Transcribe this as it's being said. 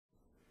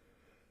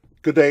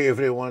Good day,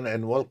 everyone,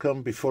 and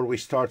welcome. Before we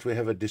start, we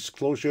have a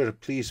disclosure.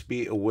 Please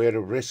be aware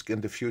of risk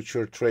in the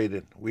future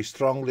trading. We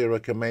strongly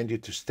recommend you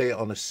to stay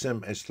on a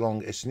sim as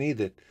long as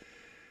needed.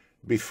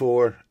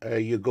 Before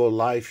you go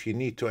live, you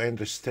need to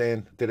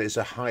understand there is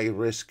a high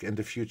risk in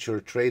the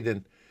future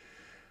trading.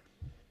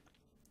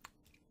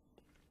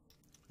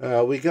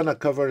 We're going to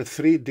cover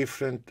four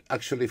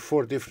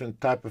different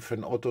type of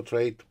an auto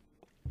trade.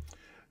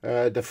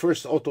 The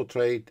first auto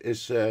trade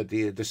is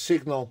the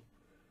signal.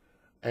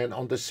 And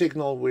on the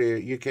signal, where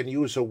you can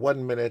use a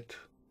 1 minute.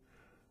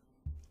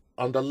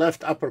 On the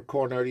left upper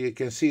corner, you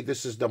can see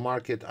this is the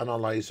market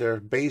analyzer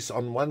based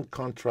on one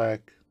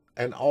contract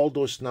and all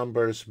those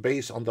numbers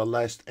based on the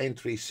last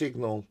entry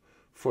signal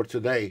for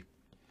today.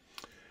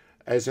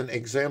 As an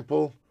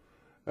example,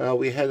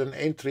 we had an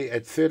entry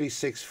at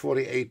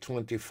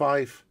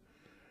 36.4825,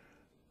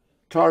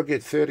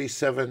 target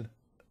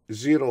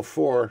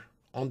 37.04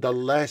 on the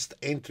last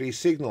entry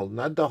signal,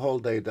 not the whole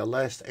day, the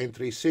last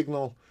entry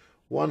signal.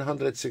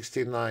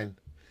 169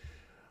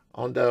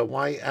 on the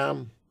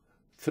YM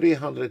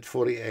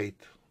 348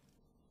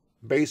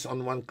 based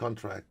on one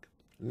contract.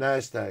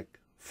 Nasdaq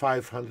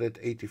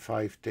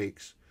 585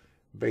 takes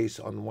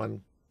based on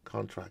one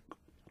contract.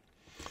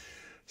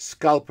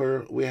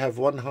 Scalper, we have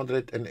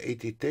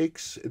 180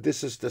 takes.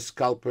 This is the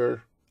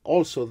scalper,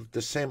 also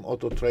the same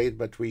auto trade,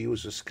 but we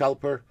use a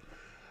scalper.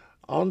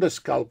 On the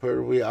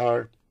scalper, we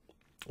are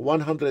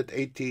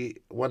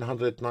 180,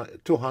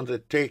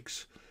 200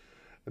 takes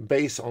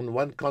based on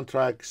one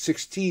contract,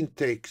 16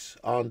 takes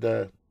on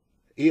the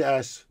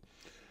ES,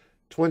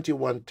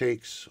 21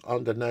 takes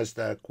on the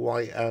Nasdaq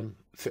YM.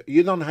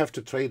 You don't have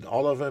to trade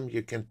all of them.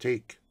 You can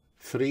take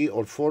 3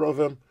 or 4 of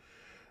them.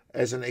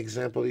 As an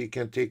example, you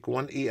can take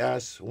one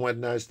ES,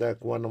 one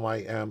Nasdaq, one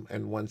YM,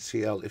 and one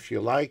CL if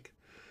you like.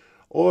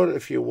 Or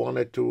if you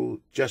wanted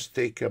to just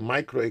take a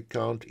micro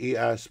account,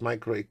 ES,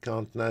 micro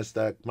account,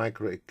 Nasdaq,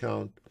 micro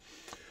account,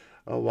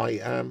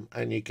 YM,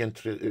 and you can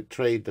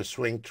trade the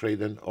swing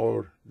trading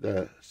or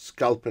the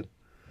scalping.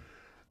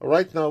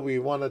 Right now we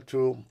wanted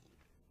to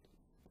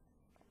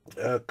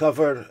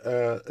cover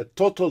a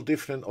total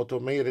different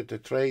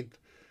automated trade.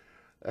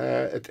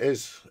 It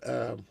is,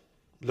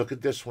 look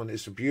at this one,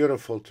 it's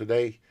beautiful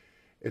today.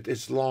 It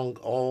is long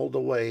all the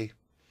way,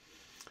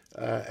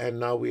 and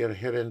now we are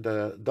hitting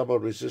the double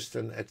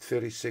resistance at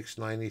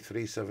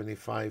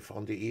 36.9375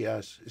 on the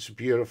ES. It's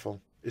beautiful.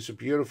 It's a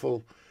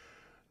beautiful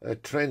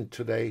trend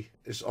today.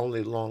 Is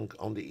only long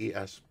on the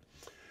ES.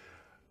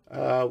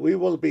 We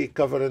will be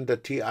covering the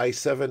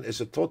TI7.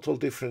 Is a total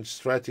different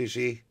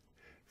strategy,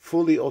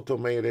 fully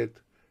automated,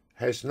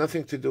 has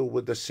nothing to do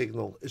with the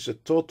signal. Is a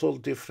total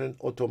different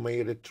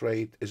automated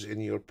trade is in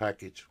your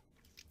package.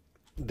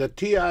 The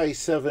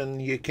TI7,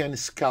 you can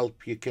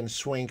scalp, you can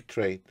swing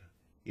trade,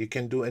 you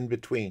can do in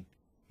between,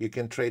 you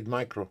can trade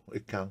micro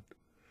account,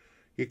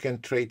 you can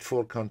trade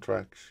 4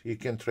 contracts, you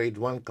can trade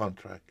 1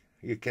 contract,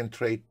 you can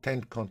trade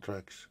 10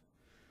 contracts.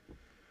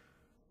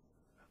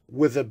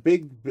 With a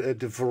big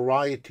the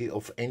variety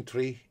of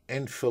entry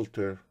and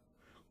filter,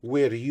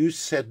 where you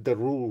set the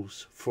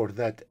rules for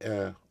that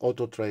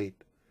auto trade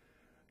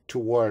to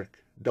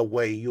work the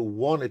way you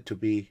want it to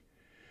be.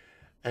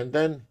 And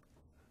then,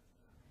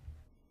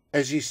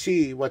 as you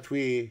see,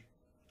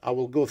 I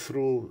will go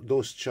through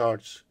those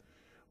charts.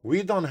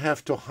 We don't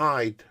have to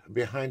hide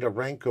behind a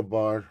ranker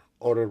bar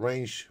or a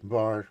range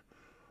bar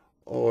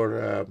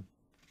or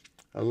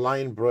a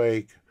line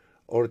break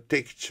or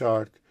tick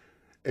chart.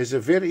 Is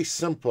a very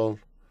simple.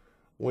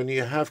 When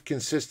you have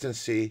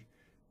consistency,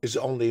 is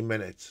only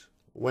minutes.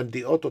 When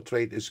the auto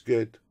trade is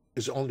good,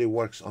 it only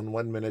works on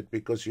 1 minute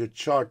because your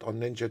chart on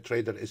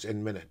NinjaTrader is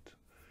in minute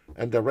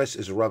and the rest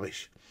is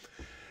rubbish.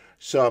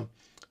 So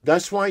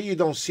that's why you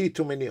don't see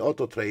too many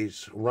auto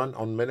trades run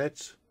on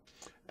minutes,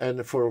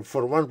 and for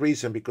one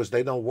reason, because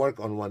they don't work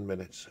on 1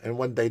 minute. And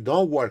when they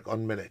don't work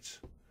on minutes,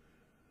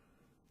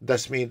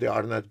 that means they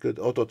are not good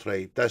auto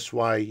trade. That's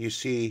why you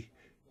see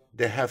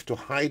they have to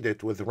hide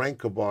it with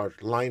ranker bar,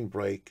 line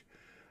break,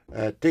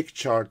 tick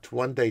chart,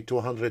 one day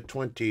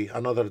 220,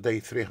 another day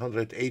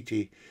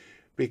 380,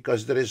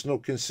 because there is no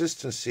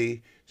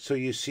consistency. So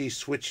you see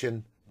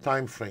switching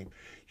time frame.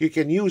 You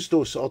can use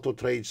those auto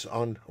trades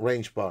on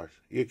range bar.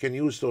 You can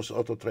use those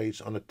auto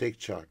trades on a tick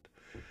chart.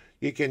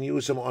 You can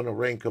use them on a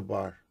ranker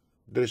bar.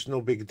 There's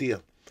no big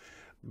deal.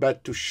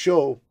 But to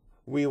show,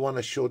 we want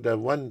to show the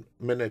 1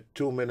 minute,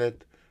 2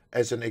 minute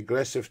as an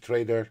aggressive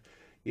trader.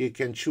 You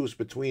can choose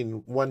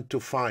between 1 to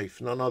 5.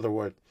 In other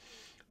words,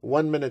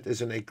 1 minute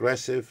is an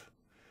aggressive,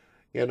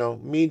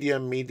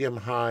 medium, medium,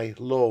 high,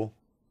 low.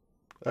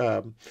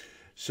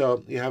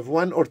 So you have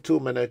 1 or 2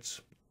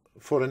 minutes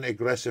for an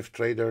aggressive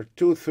trader,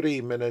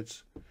 2-3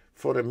 minutes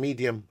for a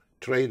medium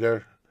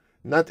trader,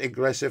 not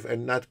aggressive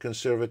and not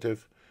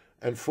conservative,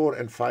 and 4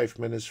 and 5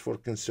 minutes for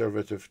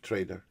conservative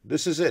trader.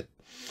 This is it.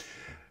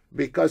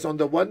 Because on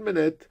the 1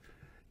 minute,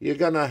 you're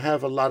going to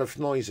have a lot of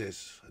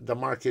noises. The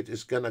market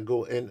is going to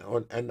go in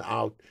and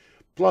out.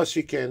 Plus,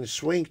 you can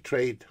swing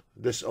trade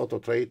this auto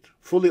trade,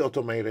 fully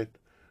automated.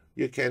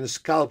 You can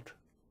scalp,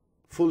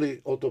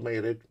 fully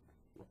automated.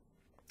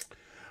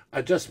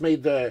 I just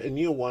made a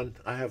new one.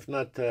 I have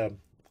not.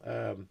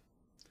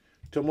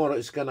 Tomorrow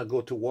is gonna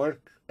go to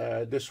work.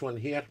 This one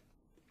here,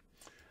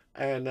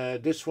 and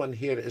this one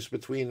here is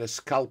between a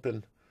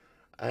scalping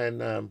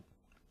and.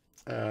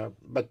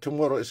 But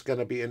tomorrow is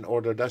gonna be in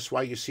order. That's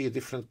why you see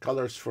different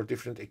colors for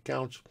different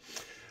accounts.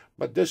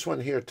 But this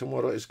one here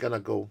tomorrow is gonna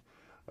go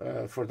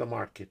for the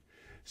market.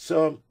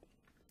 So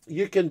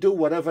you can do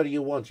whatever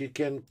you want. You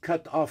can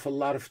cut off a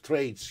lot of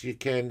trades. You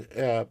can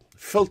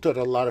filter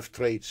a lot of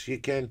trades. You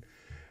can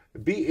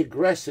be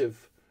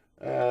aggressive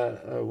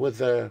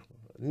with a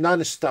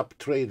non-stop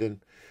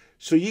trading.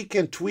 So you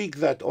can tweak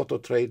that auto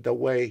trade the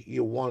way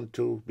you want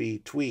to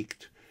be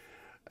tweaked.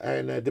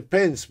 And it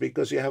depends,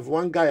 because you have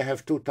one guy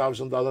have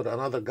 $2,000,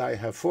 another guy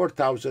have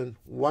 4,000.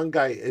 One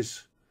guy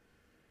is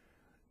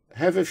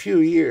have a few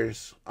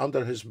years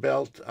under his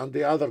belt, and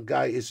the other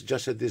guy is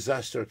just a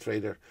disaster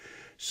trader.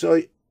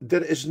 So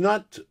there is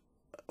not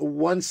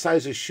one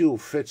size of shoe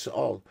fits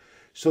all.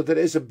 So there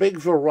is a big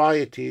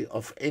variety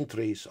of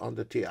entries on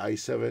the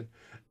TI7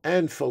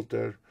 and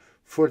filter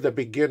for the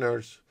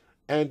beginners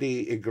and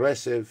the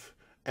aggressive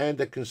and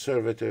the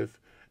conservative,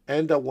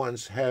 and the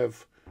ones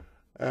have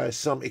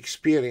some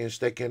experience.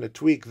 They can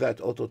tweak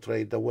that auto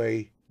trade the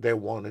way they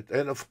want it.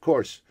 And of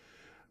course,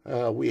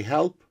 we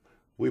help,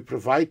 we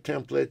provide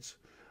templates,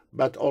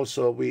 but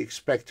also we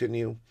expect in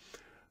you.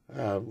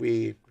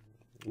 We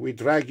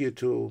drag you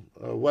to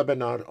a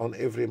webinar on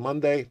every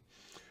Monday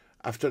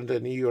after the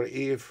New Year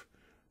Eve,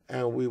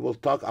 and we will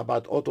talk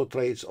about auto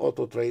trades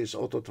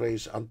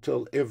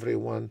until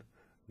everyone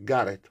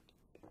got it.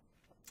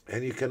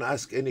 And you can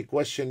ask any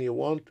question you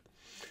want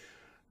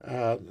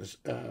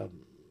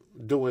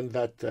during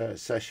that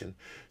session.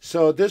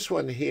 So this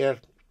one here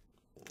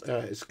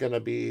is going to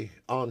be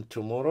on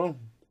tomorrow,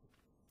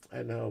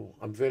 and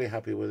I'm very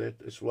happy with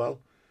it as well.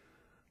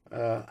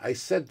 I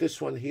set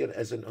this one here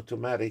as an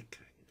automatic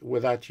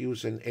without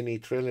using any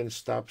trailing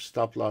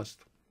stop loss.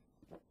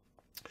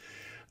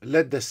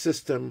 Let the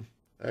system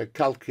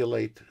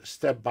calculate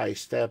step by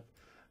step,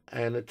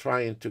 and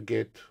trying to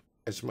get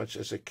as much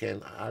as I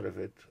can out of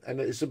it.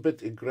 And it's a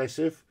bit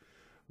aggressive,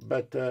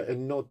 but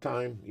in no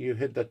time you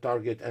hit the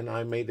target, and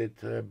I made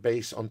it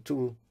based on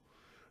two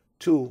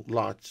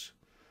lots,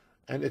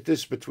 and it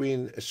is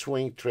between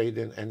swing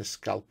trading and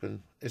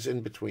scalping, is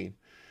in between.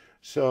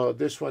 So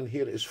this one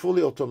here is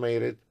fully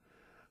automated,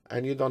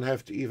 and you don't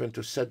have to even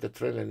to set the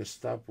trailing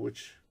stop,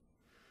 which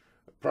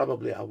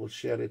probably I will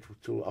share it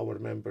to our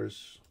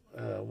members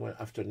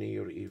after New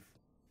Year Eve,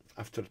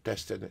 after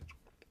testing it.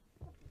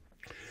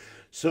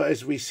 So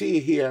as we see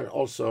here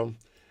also,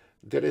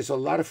 there is a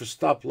lot of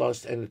stop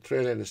loss and the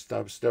trailing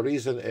stops. The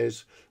reason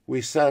is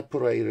we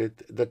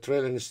separated the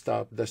trailing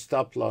stop, the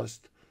stop loss,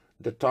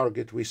 the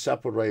target, we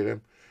separate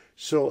them.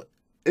 So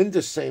in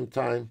the same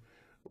time,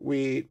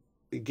 we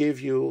give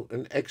you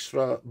an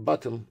extra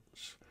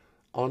buttons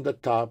on the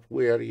top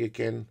where you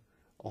can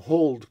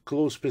hold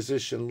close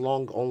position,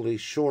 long only,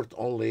 short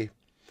only.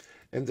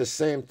 In the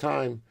same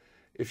time,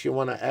 if you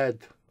want to add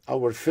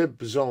our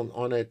fib zone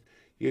on it,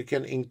 you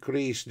can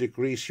increase,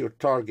 decrease your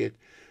target.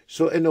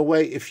 So in a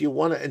way, if you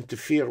want to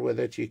interfere with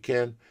it, you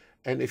can.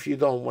 And if you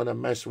don't want to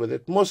mess with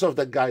it, most of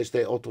the guys,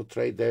 they auto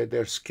trade,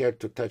 they're scared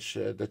to touch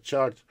the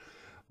chart.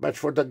 But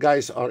for the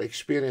guys are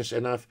experienced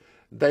enough,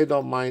 they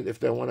don't mind if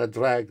they want to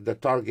drag the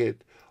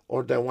target,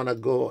 or they want to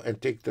go and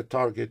take the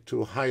target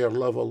to a higher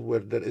level where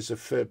there is a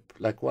fib,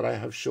 like what I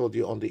have showed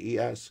you on the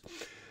ES.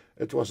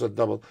 It was a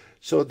double.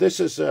 So this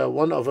is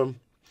one of them.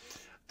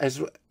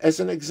 As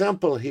an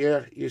example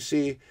here, you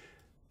see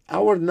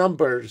our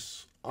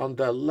numbers on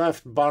the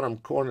left bottom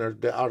corner,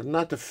 they are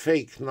not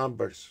fake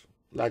numbers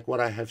like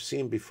what I have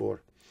seen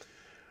before.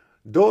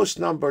 Those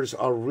numbers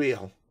are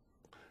real.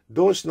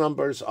 Those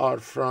numbers are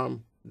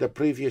from the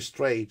previous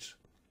trades.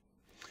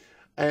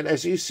 And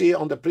as you see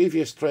on the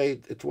previous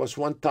trade, it was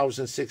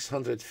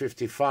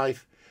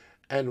 1,655,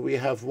 and we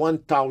have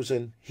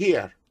 1,000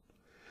 here.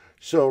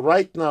 So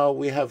right now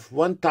we have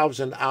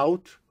 1,000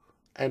 out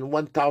and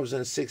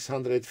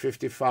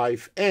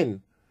 1,655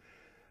 in.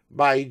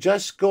 By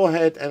just go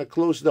ahead and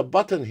close the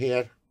button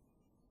here,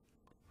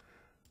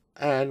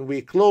 and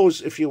we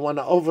close if you want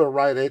to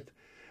override it,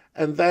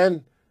 and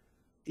then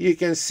you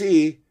can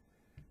see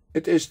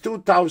it is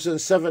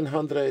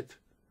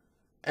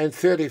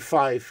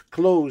 2,735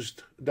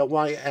 closed the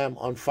YM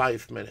on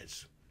 5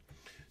 minutes.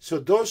 So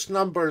those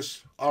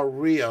numbers are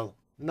real,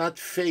 not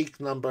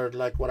fake number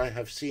like what I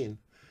have seen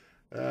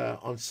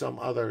on some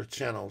other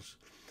channels.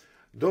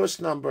 Those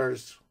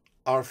numbers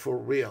are for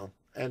real,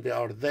 and they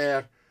are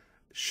there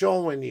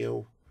showing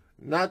you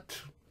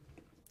not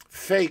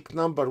fake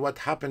number what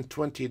happened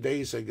 20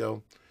 days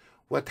ago.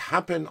 What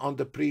happened on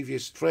the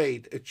previous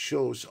trade, it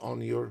shows on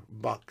your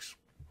box.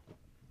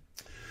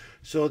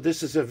 So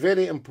this is a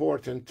very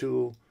important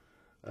to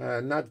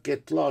not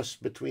get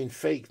lost between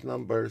fake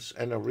numbers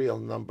and real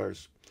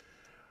numbers.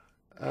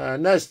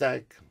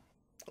 NASDAQ,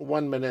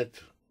 1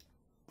 minute,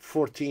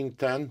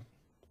 1410,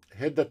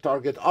 hit the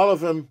target. All of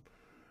them,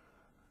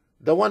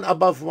 the one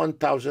above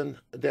 1,000,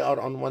 they are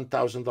on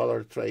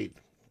 $1,000 trade.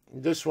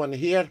 This one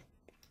here,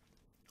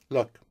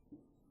 look,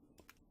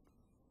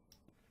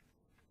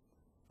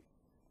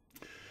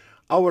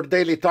 Our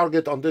daily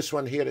target on this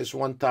one here is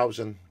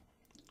 1,000.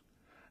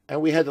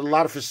 And we had a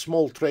lot of a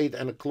small trade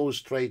and a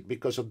closed trade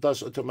because it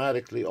does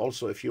automatically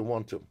also if you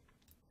want to.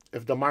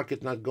 If the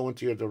market not going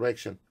to your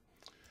direction.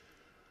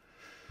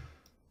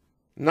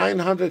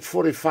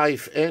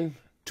 945 in,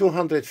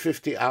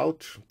 250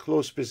 out,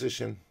 close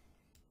position.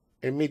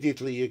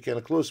 Immediately you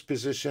can close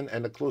position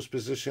and a close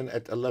position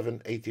at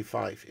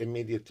 1185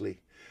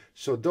 immediately.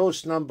 So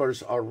those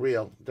numbers are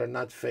real. They're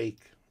not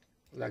fake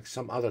like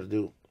some other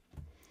do.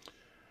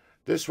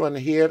 This one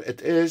here,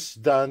 it is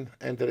done,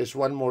 and there is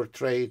one more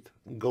trade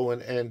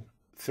going in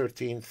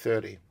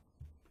 1330.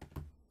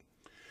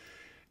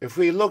 If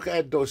we look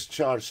at those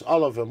charts,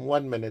 all of them,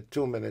 1 minute,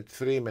 2 minutes,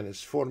 3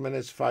 minutes, 4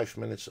 minutes, 5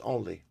 minutes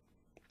only.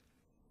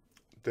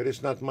 There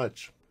is not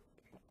much.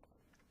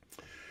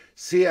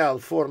 CL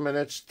 4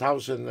 minutes,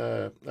 1,000.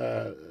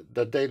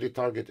 The daily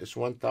target is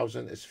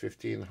 1,000, is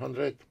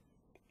 1,500.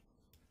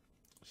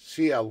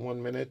 CL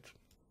 1 minute,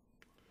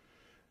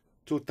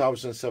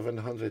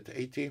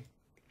 2,780.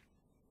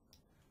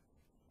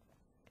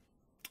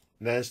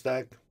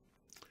 Nasdaq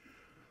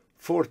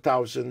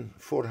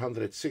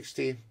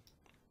 4,460.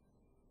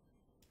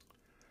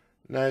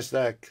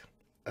 Nasdaq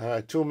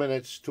 2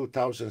 minutes,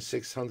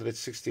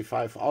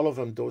 2,665. All of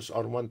them, those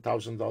are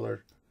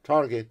 $1,000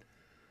 target.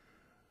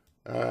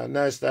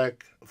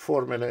 Nasdaq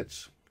 4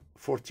 minutes,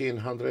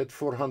 1,400,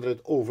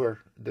 400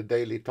 over the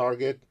daily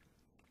target.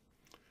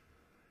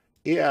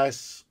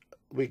 ES,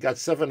 we got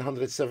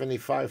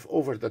 775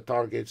 over the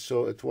target,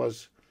 so it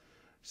was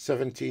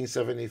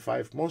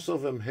 1775. Most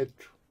of them hit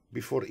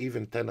before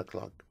even 10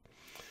 o'clock.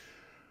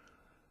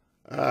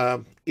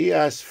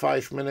 ES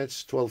 5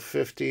 minutes,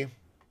 1250.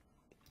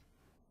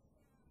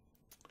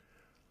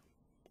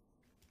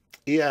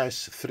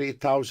 ES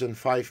 3,000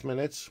 5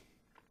 minutes.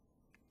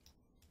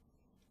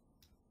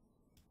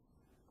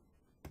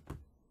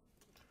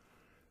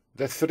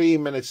 The 3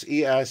 minutes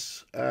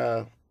ES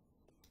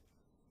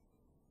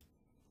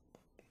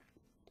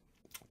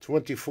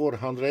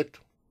 2,400.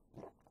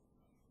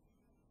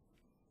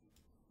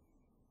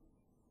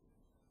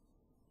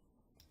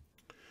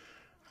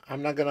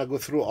 I'm not gonna go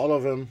through all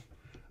of them.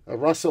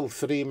 Russell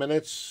 3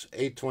 minutes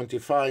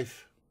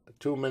 825.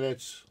 2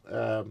 minutes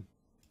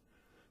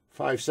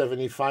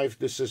 575.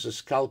 This is a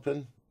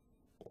scalping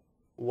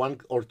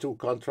 1 or 2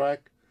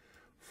 contract.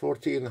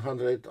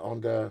 1,400 on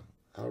the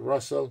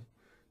Russell.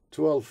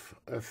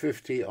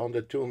 1250 on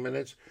the 2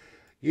 minutes.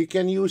 You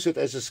can use it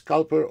as a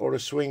scalper or a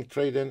swing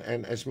trading,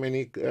 and as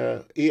many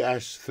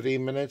ES 3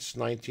 minutes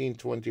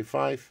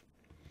 1925.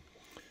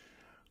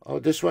 Oh,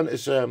 this one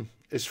is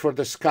for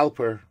the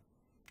scalper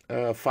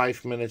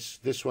 5 minutes.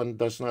 This one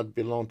does not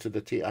belong to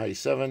the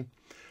TI7,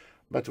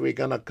 but we're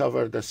gonna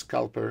cover the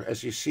scalper.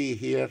 As you see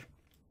here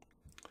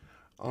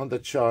on the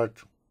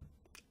chart,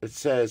 it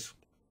says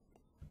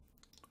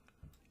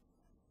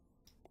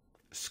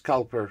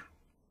scalper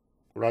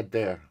right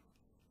there.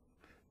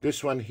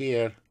 This one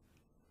here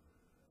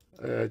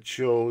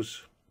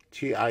shows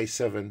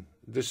TI7.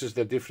 This is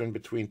the difference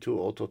between two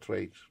auto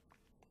trades.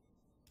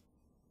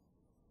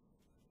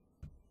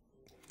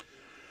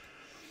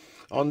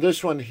 On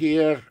this one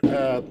here,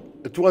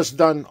 it was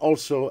done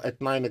also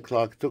at 9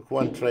 o'clock. Took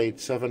one trade,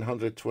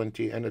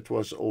 720, and it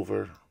was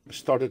over.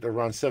 Started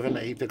around 7,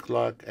 8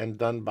 o'clock and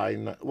done by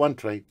one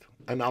trade.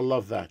 And I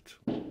love that.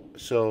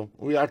 So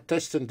we are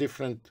testing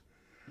different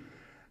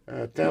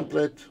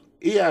template.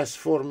 ES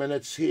 4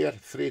 minutes here,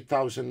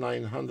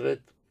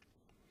 3,900.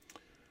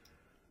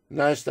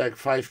 Nasdaq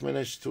 5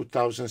 minutes,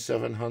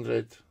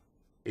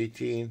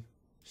 2,718,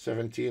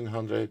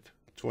 1,700,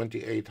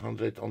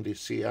 2,800 on the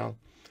CL,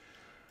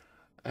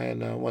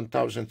 and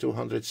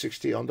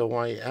 1,260 on the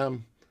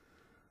YM.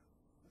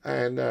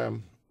 And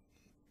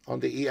on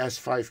the ES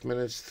 5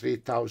 minutes,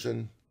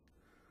 3,000.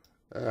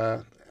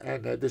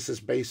 And this is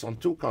based on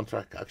 2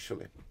 contracts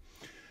actually.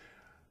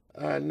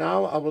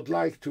 Now I would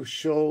like to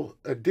show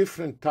a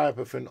different type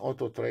of an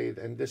auto trade,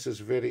 and this is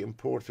very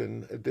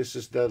important. This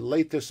is the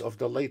latest of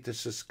the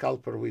latest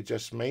scalper we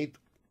just made.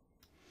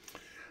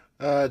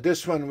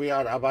 This one we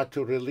are about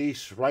to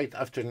release right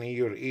after New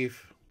Year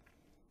Eve.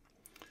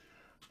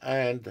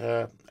 And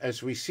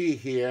as we see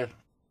here,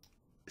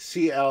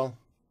 CL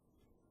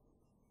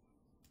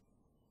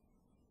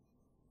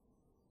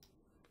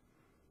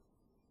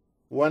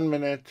 (1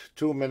 minute,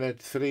 2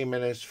 minutes, 3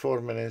 minutes,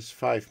 4 minutes,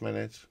 5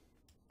 minutes).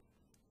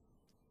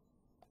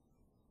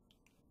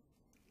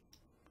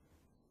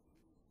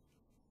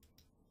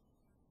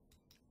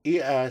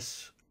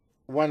 ES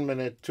 1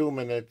 minute, 2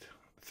 minutes,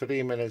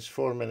 3 minutes,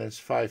 4 minutes,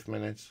 5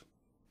 minutes.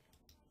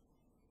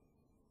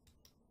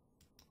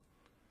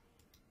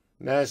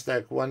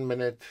 Nasdaq 1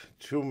 minute,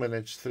 2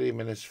 minutes, 3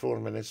 minutes, 4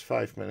 minutes,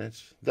 5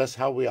 minutes. That's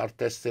how we are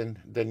testing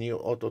the new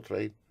auto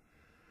trade.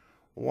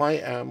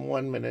 YM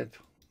 1 minute,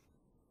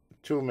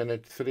 2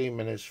 minutes, 3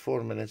 minutes,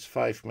 4 minutes,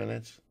 5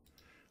 minutes.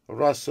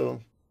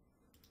 Russell.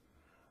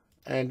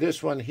 And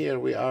this one here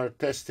we are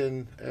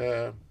testing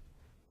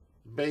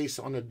based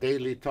on a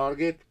daily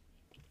target,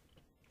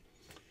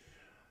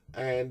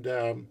 and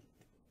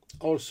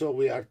also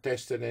we are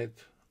testing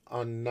it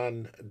on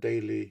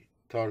non-daily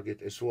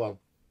target as well.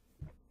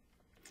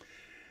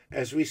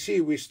 As we see,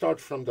 we start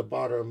from the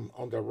bottom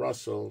on the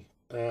Russell.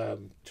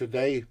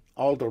 Today,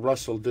 all the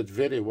Russell did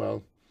very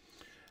well.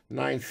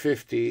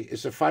 950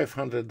 is a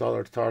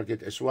 $500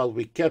 target as well.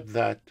 We kept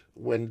that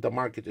when the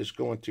market is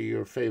going to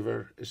your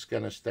favor. It's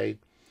going to stay.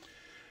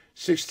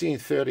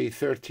 1630,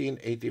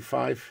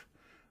 1385.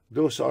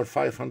 Those are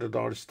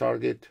 $500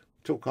 target.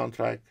 Two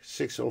contract,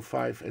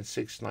 605 and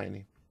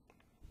 690.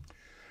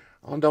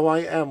 On the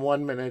YM,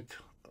 1 minute,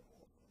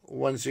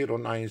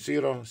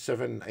 1090,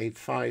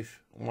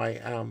 785.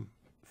 YM,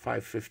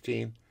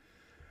 515.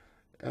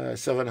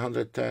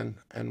 710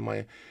 and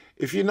my.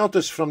 If you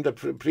notice from the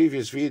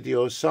previous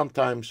videos,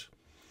 sometimes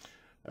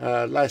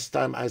last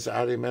time, as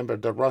I remember,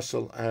 the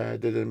Russell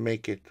didn't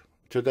make it.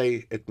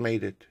 Today it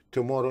made it.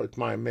 Tomorrow it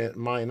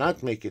might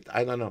not make it.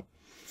 I don't know.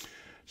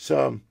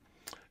 So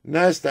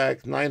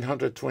NASDAQ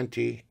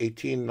 920,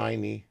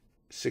 1890,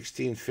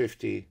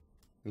 1650,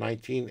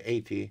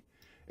 1980.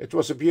 It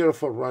was a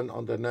beautiful run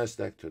on the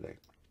NASDAQ today.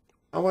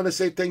 I want to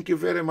say thank you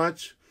very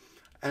much,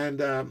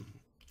 and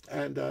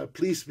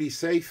please be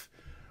safe.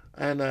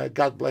 And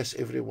God bless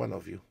every one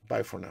of you.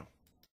 Bye for now.